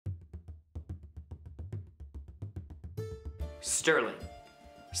Stirling,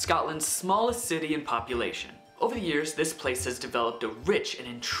 Scotland's smallest city in population. Over the years, this place has developed a rich and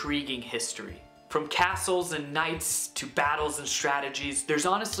intriguing history. From castles and knights to battles and strategies, there's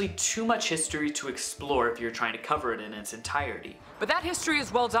honestly too much history to explore if you're trying to cover it in its entirety. But that history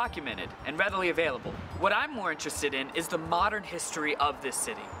is well documented and readily available. What I'm more interested in is the modern history of this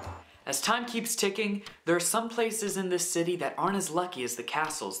city. As time keeps ticking, there are some places in this city that aren't as lucky as the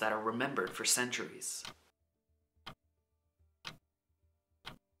castles that are remembered for centuries.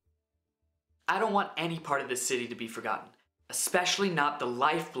 I don't want any part of this city to be forgotten, especially not the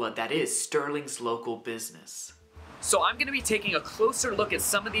lifeblood that is Stirling's local business. So I'm going to be taking a closer look at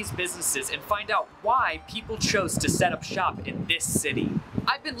some of these businesses and find out why people chose to set up shop in this city.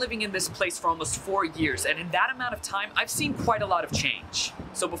 I've been living in this place for almost 4 years, and in that amount of time, I've seen quite a lot of change.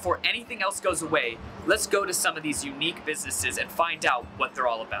 So before anything else goes away, let's go to some of these unique businesses and find out what they're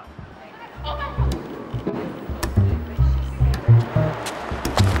all about.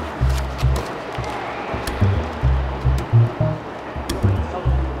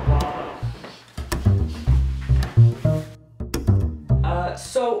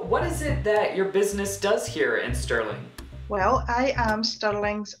 So what is it that your business does here in Stirling? Well, I am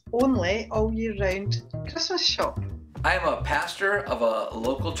Stirling's only all-year-round Christmas shop. I am a pastor of a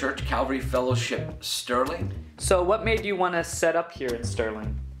local church, Calvary Fellowship Stirling. So what made you want to set up here in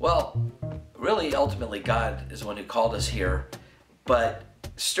Stirling? Well, really, ultimately, God is the one who called us here, but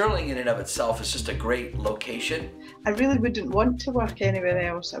Stirling in and of itself is just a great location. I really wouldn't want to work anywhere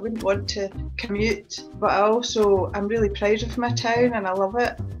else. I wouldn't want to commute, but I'm really proud of my town and I love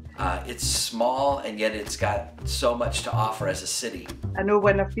it. It's small and yet it's got so much to offer as a city. I know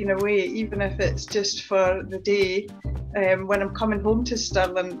when I've been away, even if it's just for the day, when I'm coming home to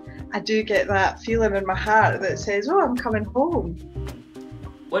Stirling, I do get that feeling in my heart that says, oh, I'm coming home.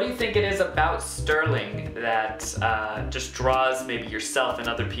 What do you think it is about Stirling that just draws maybe yourself and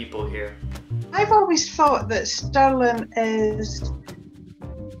other people here? I've always thought that Stirling is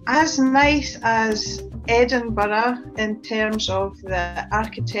as nice as Edinburgh in terms of the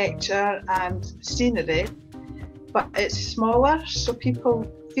architecture and scenery, but it's smaller, so people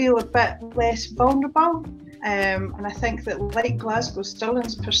feel a bit less vulnerable. And I think that, like Glasgow,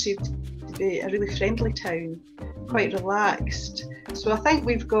 Stirling's perceived to be a really friendly town, quite relaxed. So I think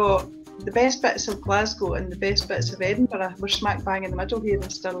we've got the best bits of Glasgow and the best bits of Edinburgh. We're smack bang in the middle here in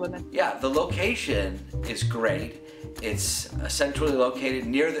Stirling. Yeah, the location is great. It's centrally located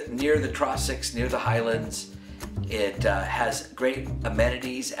near the Trossachs, near the Highlands. It has great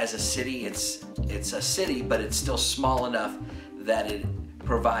amenities as a city. It's a city, but it's still small enough that it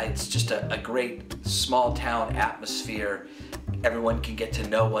provides just a great small town atmosphere. Everyone can get to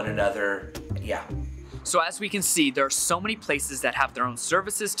know one another. Yeah. So as we can see, there are so many places that have their own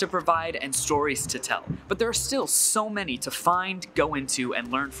services to provide and stories to tell, but there are still so many to find, go into,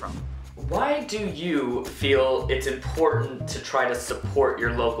 and learn from. Why do you feel it's important to try to support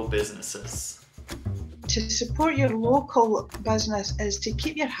your local businesses? To support your local business is to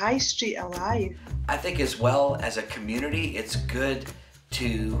keep your high street alive. I think as well as a community, it's good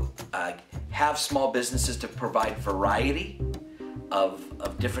to have small businesses to provide variety of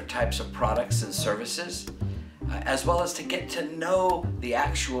different types of products and services, as well as to get to know the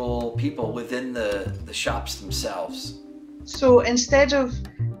actual people within the shops themselves. So instead of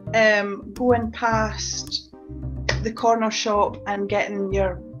going past the corner shop and getting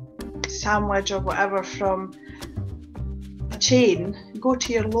your sandwich or whatever from a chain, go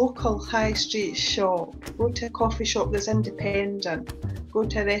to your local high street shop, go to a coffee shop that's independent, go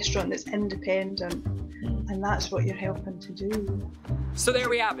to a restaurant that's independent, and that's what you're helping to do. So there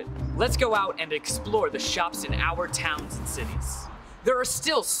we have it. Let's go out and explore the shops in our towns and cities. There are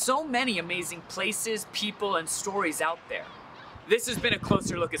still so many amazing places, people, and stories out there. This has been a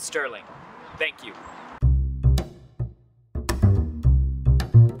closer look at Stirling. Thank you.